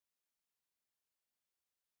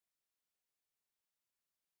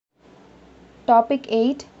Topic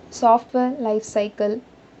 8 Software Life Cycle.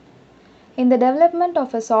 In the development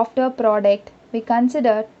of a software product, we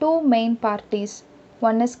consider two main parties.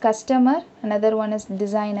 One is customer, another one is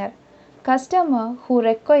designer. Customer who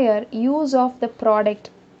require use of the product.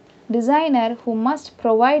 Designer who must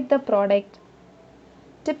provide the product.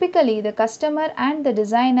 Typically, the customer and the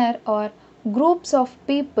designer are groups of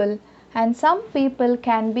people, and some people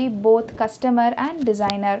can be both customer and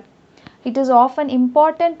designer. It is often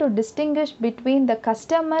important to distinguish between the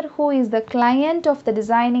customer who is the client of the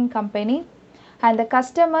designing company and the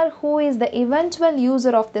customer who is the eventual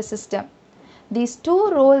user of the system. These two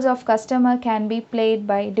roles of customer can be played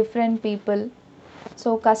by different people.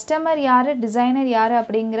 So, customer யாரு designer யாரு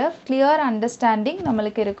அப்படிங்கிற clear understanding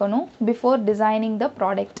நம்மளுக்கு இருக்கணும் before designing the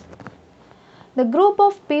product. The group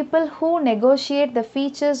of people who negotiate the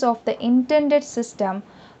features of the intended system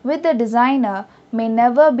with the designer may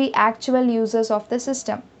never be actual users of the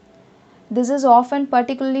system. This is often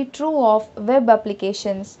particularly true of web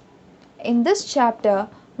applications. In this chapter,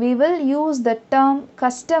 we will use the term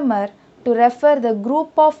customer to refer the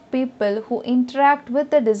group of people who interact with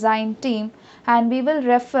the design team, and we will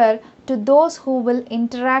refer to those who will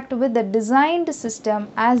interact with the designed system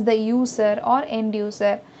as the user or end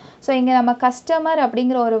user. So, இங்கே நம்ம customer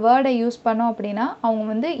அப்படிங்கிற ஒரு வேர்டை use பண்ணோம் அப்படின்னா அவங்க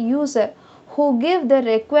வந்து user who give the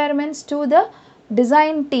requirements to the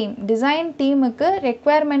design டீமுக்கு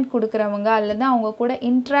ரெக்குவயர்மெண்ட் கொடுக்குறவங்க அல்லது அவங்க கூட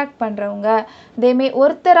இன்ட்ராக்ட் பண்ணுறவங்க. தே மே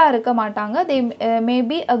ஒருத்தராக இருக்க மாட்டாங்க, தே may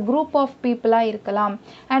be a group of பீப்புளாக இருக்கலாம்.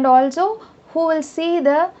 And also who will see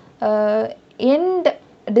the end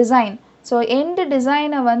design. So end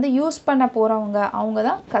டிசைனை வந்து யூஸ் பண்ண போகிறவங்க அவங்க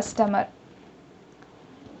தான் customer.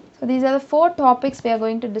 So these are the four topics we are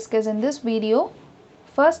going to discuss in this video.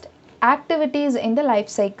 First, activities in the life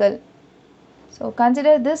cycle. So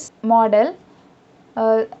consider this model.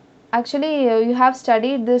 Actually you have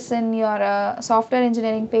studied this in your software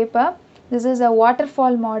engineering paper. This is a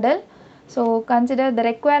waterfall model. So consider the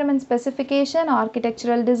requirement specification,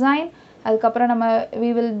 architectural design, அதுக்கப்புறம் நம்ம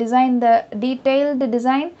we will design the detailed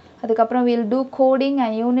design, அதுக்கப்புறம் we will do coding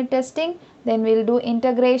and unit testing, then we will do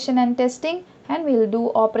integration and testing, and we will do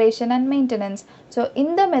operation and maintenance. So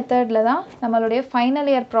இந்த மெத்தடில் தான் நம்மளுடைய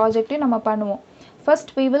final year ப்ராஜெக்டையும் நம்ம பண்ணுவோம். First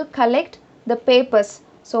we will collect the papers.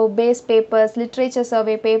 So base papers, literature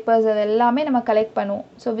survey papers, அது எல்லாமே நம்ம collect பண்ணுவோம்.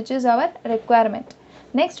 So which is our requirement.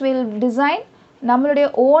 Next we will design நம்மளுடைய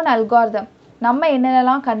own algorithm. நம்ம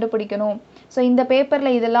என்னென்னலாம் கண்டுபிடிக்கணும். ஸோ இந்த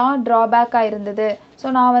பேப்பரில் இதெல்லாம் ட்ராபேக்காக இருந்தது, ஸோ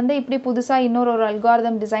நான் வந்து இப்படி புதுசாக இன்னொரு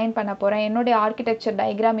அல்காரிதம் டிசைன் பண்ண போகிறேன், என்னுடைய ஆர்கிடெக்சர்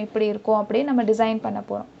டயக்ராம் இப்படி இருக்கும் அப்படின்னு நம்ம டிசைன் பண்ண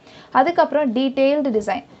போகிறோம். அதுக்கப்புறம் detailed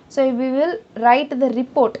design. So we will write the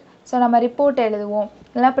report. So நம்ம ரிப்போர்ட் எழுதுவோம்,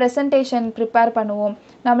 இல்லைனா ப்ரெசன்டேஷன் ப்ரிப்பேர் பண்ணுவோம்,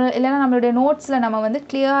 இல்லைனா நம்மளுடைய நோட்ஸில் நம்ம வந்து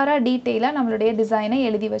கிளியராக டீட்டெயிலாக நம்மளுடைய டிசைனை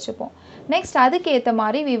எழுதி வச்சுப்போம். நெக்ஸ்ட் அதுக்கு ஏற்ற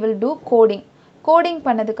மாதிரி வி வில் டூ கோடிங்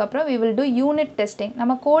பண்ணதுக்கப்புறம் we will do unit testing.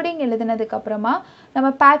 நம்ம கோடிங் எழுதுனதுக்கப்புறமா நம்ம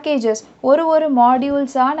பேக்கேஜஸ் ஒரு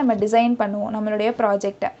மாடியூல்ஸாக நம்ம டிசைன் பண்ணுவோம் நம்மளுடைய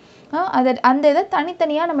ப்ராஜெக்டை. அந்த இதை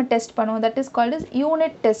தனித்தனியாக நம்ம டெஸ்ட் பண்ணுவோம். That is called is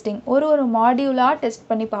unit testing. ஒரு மாடியூலாக டெஸ்ட்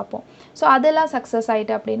பண்ணி பார்ப்போம். ஸோ அதெல்லாம் சக்ஸஸ்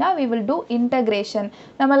ஆகிட்டு அப்படின்னா we will do integration.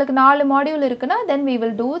 நம்மளுக்கு 4 மாடியூல் இருக்குன்னா then we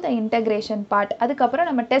will do the integration part. அதுக்கப்புறம்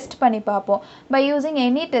நம்ம டெஸ்ட் பண்ணி பார்ப்போம் by using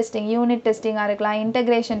any testing. Unit டெஸ்டிங்காக இருக்கலாம்,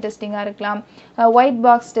 இன்டெகிரேஷன் டெஸ்டிங்காக இருக்கலாம், white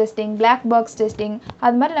box testing, black box testing,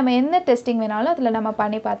 அது மாதிரி நம்ம என்ன டெஸ்டிங் வேணாலும் அதில் நம்ம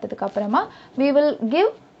பண்ணி பார்த்ததுக்கப்புறமா we will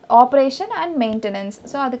give operation and maintenance.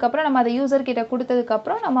 So அதுக்கப்புறம் நம்ம அதை யூசர்கிட்ட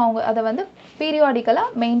கொடுத்ததுக்கப்புறம் நம்ம அதை வந்து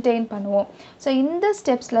பீரியாடிக்கலாக மெயின்டைன் பண்ணுவோம். ஸோ இந்த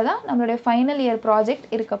ஸ்டெப்ஸில் தான் நம்மளுடைய ஃபைனல் இயர் ப்ராஜெக்ட்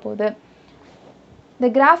இருக்க போகுது. த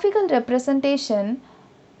graphical representation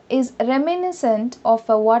is reminiscent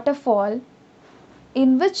of a waterfall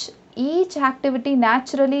in which each activity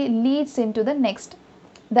naturally leads into the next.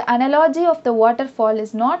 The analogy of the waterfall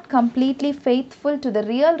is not completely faithful to the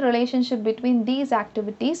real relationship between these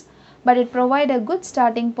activities, but it provides a good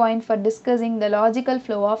starting point for discussing the logical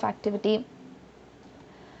flow of activity.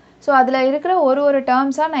 So அதில் இருக்கிற ஒரு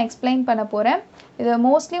டேர்ம்ஸாக நான் explain பண்ண போகிறேன். இது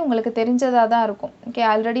mostly உங்களுக்கு தெரிஞ்சதாக தான் இருக்கும். ஓகே,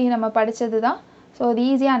 ஆல்ரெடி நம்ம படித்தது தான். ஸோ அது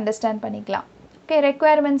ஈஸியாக அண்டர்ஸ்டாண்ட் பண்ணிக்கலாம். Okay,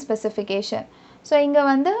 requirement specification. ஸோ இங்கே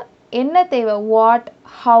வந்து என்ன தேவை, what,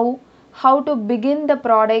 how to begin the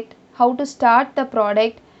product, how to start the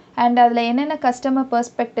product, and அதில் என்னென்ன கஸ்டமர்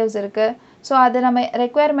பெர்ஸ்பெக்டிவ்ஸ் இருக்குது. ஸோ அது நம்ம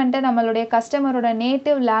ரெக்குவயர்மெண்ட்டை நம்மளுடைய கஸ்டமரோட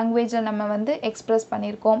நேட்டிவ் லாங்குவேஜில் நம்ம வந்து எக்ஸ்ப்ரெஸ்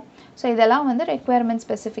பண்ணியிருக்கோம். ஸோ இதெல்லாம் வந்து ரெக்குவயர்மெண்ட்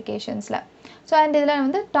ஸ்பெசிஃபிகேஷன்ஸில். ஸோ அண்ட் இதில்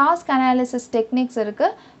வந்து டாஸ்க் அனாலிசிஸ் டெக்னிக்ஸ்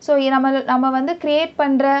இருக்குது. ஸோ நம்ம வந்து க்ரியேட்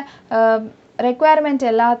பண்ணுற ரெக்குவயர்மெண்ட்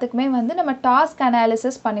எல்லாத்துக்குமே வந்து நம்ம டாஸ்க்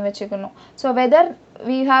அனாலிசிஸ் பண்ணி வச்சுக்கணும். So whether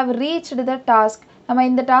we have reached the task, நம்ம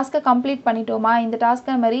இந்த டாஸ்க்கை கம்ப்ளீட் பண்ணிட்டோமா, இந்த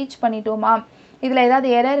டாஸ்க்கை நம்ம ரீச் பண்ணிட்டோமா, இதில் ஏதாவது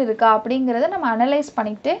எரர் இருக்கா அப்படிங்கிறத நம்ம அனலைஸ்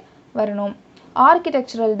பண்ணிக்கிட்டே வரணும்.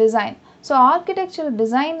 Architectural design. ஸோ ஆர்கிடெக்சரல்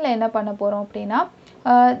டிசைனில் என்ன பண்ண போகிறோம் அப்படின்னா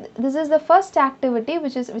this is the first activity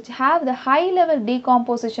which have the high level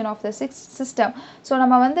decomposition of the system. So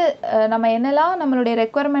நம்ம வந்து நம்ம என்னெல்லாம் நம்மளுடைய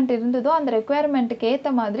ரெக்குயர்மெண்ட் இருந்ததோ அந்த ரெக்குயர்மெண்ட்டுக்கு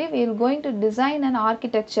ஏற்ற மாதிரி we are going to design an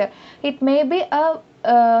architecture. It may be a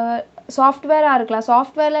சாஃப்ட்வேராக இருக்கலாம்,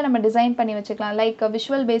 சாஃப்ட்வேரில் நம்ம டிசைன் பண்ணி வச்சுக்கலாம், லைக்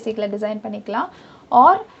விஷுவல் பேசிக்கில் டிசைன் பண்ணிக்கலாம்,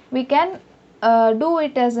 R we can do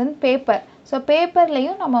it as in paper. So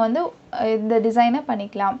பேப்பர்லேயும் நம்ம வந்து இந்த டிசைனை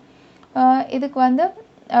பண்ணிக்கலாம். இதுக்கு வந்து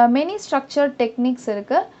many structured techniques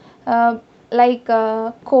இருக்குது, like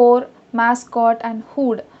core, mascot and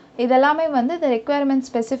hood. இதெல்லாமே வந்து இந்த requirement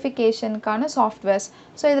specificationக்கான softwares.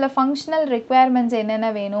 ஸோ இதில் functional requirements என்னென்ன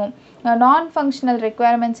வேணும், நான் ஃபங்க்ஷனல்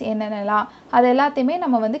ரெக்குயர்மெண்ட்ஸ் என்னென்னலாம், அது எல்லாத்தையுமே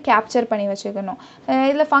நம்ம வந்து கேப்சர் பண்ணி வச்சுக்கணும்.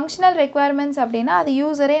 இதில் ஃபங்க்ஷனல் ரெக்குயர்மெண்ட்ஸ் அப்படின்னா அது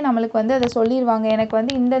யூஸரே நம்மளுக்கு வந்து அதை சொல்லிடுவாங்க, எனக்கு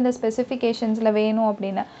வந்து இந்தந்த ஸ்பெசிஃபிகேஷன்ஸில் வேணும்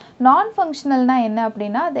அப்படின்னு. நான் ஃபங்க்ஷனல்னால் என்ன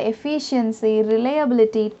அப்படின்னா the efficiency,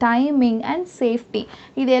 reliability, timing and safety,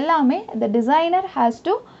 இது எல்லாமே the designer has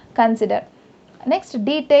to consider. Next,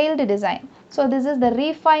 detailed design. So this is the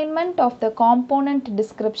refinement of the component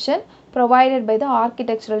description provided by the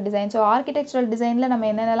architectural design. So architectural designல நம்ம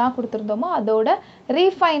என்னென்னலாம் கொடுத்துருந்தோமோ அதோட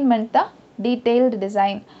refinement தான் detailed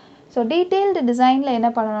design. So detailed designல என்ன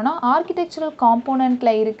பண்ணணும்னா architectural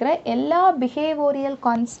componentல இருக்கிற எல்லா behavioral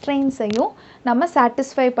constraintsஐயும் நம்ம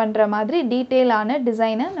satisfy பண்ணுற மாதிரி டீட்டெயிலான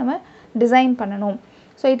டிசைனை நம்ம டிசைன் பண்ணணும்.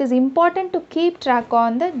 So it is important to keep track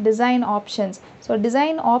on the design options. So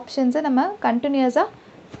design optionsஐ நம்ம கண்டினியூஸாக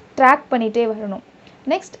ட்ராக் பண்ணிகிட்டே வரணும்.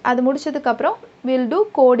 நெக்ஸ்ட் அது முடிச்சதுக்கப்புறம் we'll do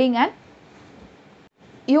coding and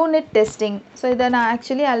unit testing. So இதை நான்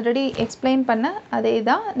ஆக்சுவலி ஆல்ரெடி எக்ஸ்பிளைன் பண்ண அதே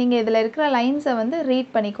தான், நீங்கள் இதில் இருக்கிற லைன்ஸை வந்து ரீட்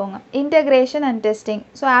பண்ணிக்கோங்க. Integration and testing.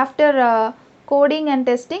 So after coding and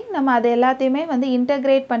testing நம்ம அது எல்லாத்தையுமே வந்து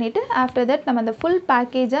இன்டெக்ரேட் பண்ணிவிட்டு ஆஃப்டர் தட் நம்ம அந்த ஃபுல்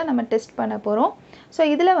பேக்கேஜாக நம்ம டெஸ்ட் பண்ண போகிறோம். ஸோ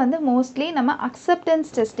இதில் வந்து மோஸ்ட்லி நம்ம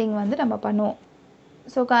அக்செப்டன்ஸ் டெஸ்டிங் வந்து நம்ம பண்ணுவோம்.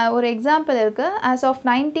 ஸோ ஒரு எக்ஸாம்பிள் இருக்குது. ஆஸ் ஆஃப்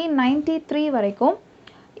 1993 வரைக்கும்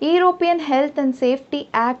European Health and Safety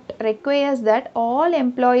Act requires that all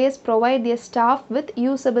employers provide their staff with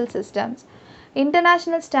usable systems.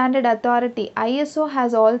 International Standard Authority ISO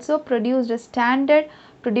has also produced a standard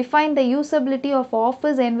to define the usability of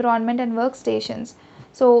office environment and workstations.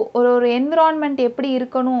 So ஒரு environment எப்படி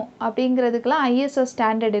இருக்கணும் அப்படிங்கிறதுக்கெல்லாம் ISO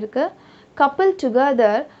standard இருக்குது. Coupled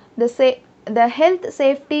together the health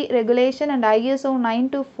safety regulation and ISO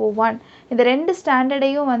 9241 இந்த ரெண்டு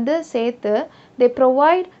ஸ்டாண்டர்டையும் வந்து சேர்த்து they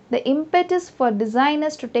provide the impetus for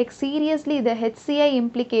designers to take seriously the HCI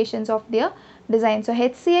implications of their design. So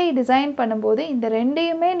HCI design பண்ணும்போது இந்த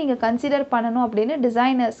ரெண்டையுமே நீங்கள் கன்சிடர் பண்ணணும் அப்படின்னு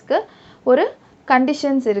டிசைனர்ஸ்க்கு ஒரு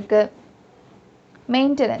கண்டிஷன்ஸ் இருக்குது.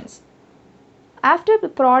 Maintenance. After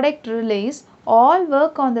the product release, all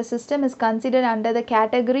work on the system is considered under the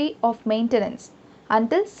category of maintenance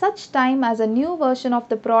until such time as a new version of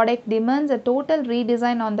the product demands a total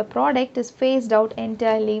redesign on the product is phased out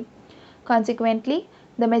entirely. Consequently,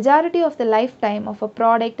 the majority of the lifetime of a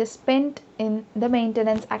product is spent in the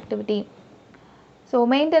maintenance activity. So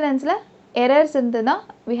maintenanceல errors இருந்ததுன்னா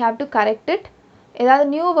we have to correct it. ஏதாவது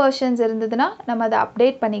new versions இருந்ததுன்னா நம்ம அதை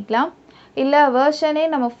update பண்ணிக்கலாம். இல்லை வெர்ஷனே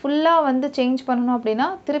நம்ம ஃபுல்லாக வந்து சேஞ்ச் பண்ணணும் அப்படின்னா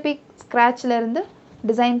திருப்பி ஸ்க்ராட்சில் இருந்து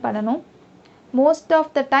டிசைன் பண்ணணும். Most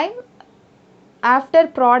of the time after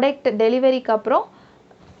product டெலிவரிக்கு அப்புறம்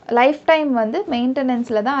லைஃப் டைம் வந்து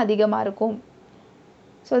மெயின்டெனன்ஸில் தான் அதிகமாக இருக்கும்.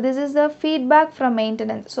 So this is the feedback from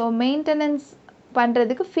maintenance. So maintenance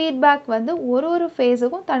பண்ணுறதுக்கு ஃபீட்பேக் வந்து ஒரு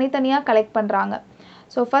ஃபேஸுக்கும் தனித்தனியாக கலெக்ட் பண்ணுறாங்க.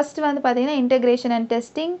 ஸோ ஃபஸ்ட்டு வந்து பார்த்திங்கன்னா இன்டெக்ரேஷன் அண்ட்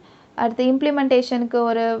டெஸ்டிங், அடுத்து இம்ப்ளிமெண்டேஷனுக்கு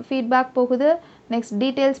ஒரு ஃபீட்பேக் போகுது, next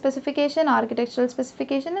detail specification, architectural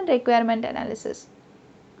specification and requirement analysis.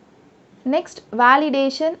 Next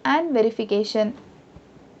validation and verification.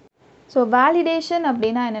 So validation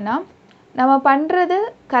அப்படின்னா என்னென்னா நம்ம பண்ணுறது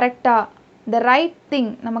கரெக்டாக, த ரைட்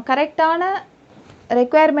திங், நம்ம கரெக்டான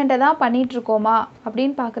ரெக்குயர்மெண்ட்டை தான் பண்ணிகிட்ருக்கோமா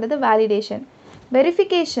அப்படின்னு பார்க்குறது வேலிடேஷன்.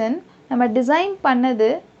 வெரிஃபிகேஷன் நம்ம டிசைன் பண்ணது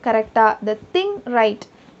கரெக்டாக, த திங் ரைட்,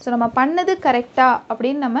 ஸோ நம்ம பண்ணது கரெக்டாக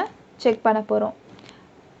அப்படின்னு நம்ம செக் பண்ண போகிறோம்.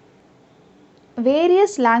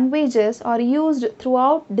 Various languages are used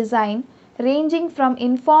throughout design, ranging from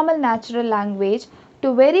informal natural language to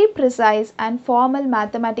very precise and formal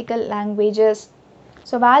mathematical languages.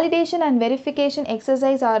 So validation and verification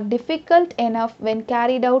exercise are difficult enough when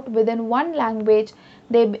carried out within one language.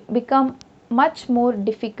 They become much more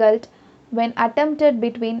difficult when attempted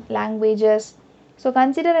between languages. So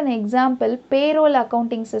consider an example: payroll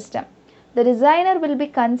accounting system. The designer will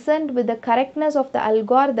be concerned with the correctness of the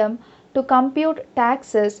algorithm to compute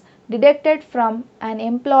taxes deducted from an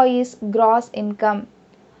employee's gross income.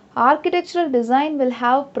 Architectural design will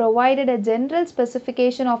have provided a general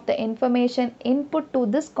specification of the information input to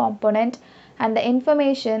this component and the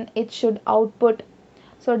information it should output.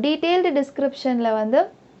 So detailed description la vandu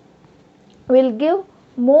will give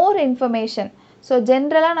more information. So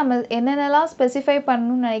ஜென்ரலாக நம்ம என்னென்னலாம் specify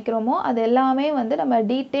பண்ணணும்னு நினைக்கிறோமோ அது எல்லாமே வந்து நம்ம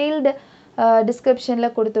detailed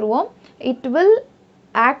டிஸ்கிரிப்ஷனில் கொடுத்துருவோம். It will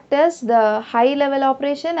act as the high level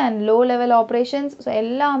operation and low level operations. So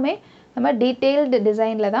எல்லாமே நம்ம டீட்டெயில்டு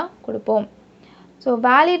டிசைனில் தான் கொடுப்போம். So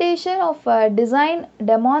validation of design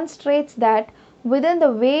demonstrates that within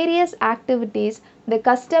the various activities the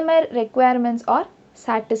customer requirements are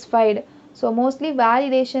satisfied. So mostly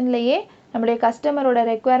வேலிடேஷன்லேயே நம்முடைய கஸ்டமரோட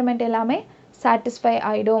requirement எல்லாமே satisfy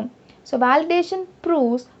ஆகிடும். So validation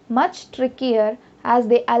proves much trickier as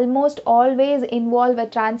they almost always involve a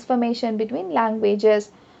transformation between languages.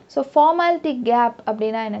 So formality gap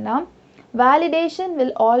அப்படின்னா என்னென்னா validation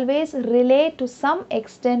will always relay to some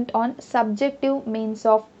extent on subjective means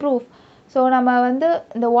of proof. So நம்ம வந்து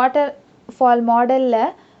இந்த waterfall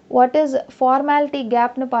மாடலில் what is formality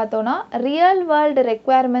கேப்னு பார்த்தோன்னா real world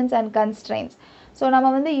requirements and constrains. So நம்ம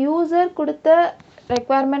வந்து user கொடுத்த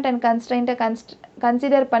ரெக்குயர்மெண்ட் அண்ட் கன்ஸ்ட்ரெயின்ட்டை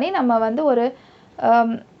கன்சிடர் பண்ணி நம்ம வந்து ஒரு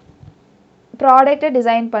ப்ராடக்டை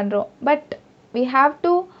டிசைன் பண்ணுறோம். But we have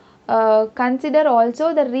to consider also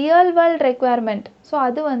the real world requirement. So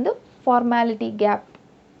அது வந்து formality gap,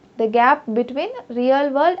 the gap between real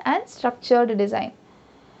world and structured design.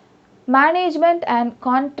 Management and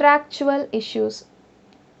contractual issues.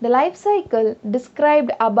 The life cycle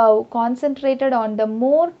described above concentrated on the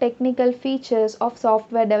more technical features of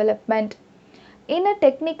software development. In a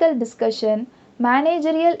technical discussion,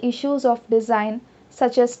 managerial issues of design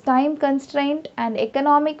such as time constraint and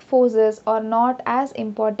economic forces are not as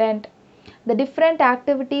important. The different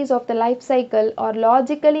activities of the life cycle are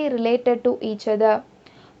logically related to each other.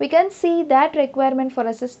 We can see that requirement for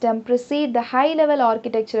a system precedes the high-level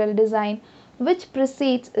architectural design, which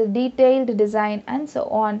precedes the detailed design, and so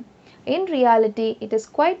on. In reality, it is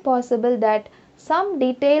quite possible that some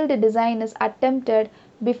detailed design is attempted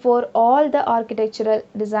before all the architectural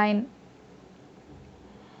design.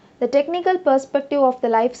 The technical perspective of the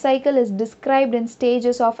life cycle is described in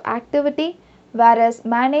stages of activity, whereas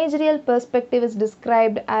managerial perspective is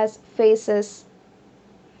described as phases.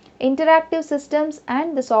 Interactive systems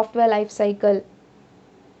and the software life cycle.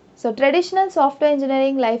 So traditional software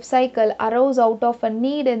engineering life cycle arose out of a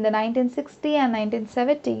need in the 1960 and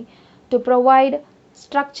 1970 to provide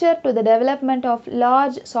structure to the development of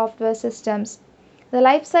large software systems. The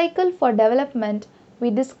life cycle for development we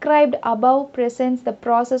described above presents the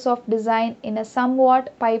process of design in a somewhat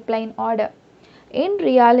pipeline order. In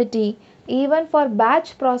reality, even for batch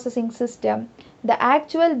processing system, the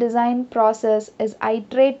actual design process is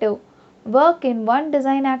iterative. Work in one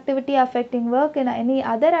design activity affecting work in any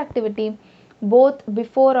other activity, both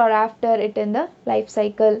before or after it in the life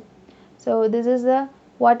cycle. So this is the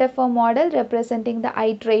waterfall model representing the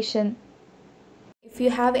iteration. If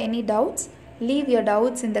you have any doubts, leave your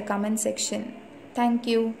doubts in the comment section. Thank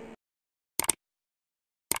you.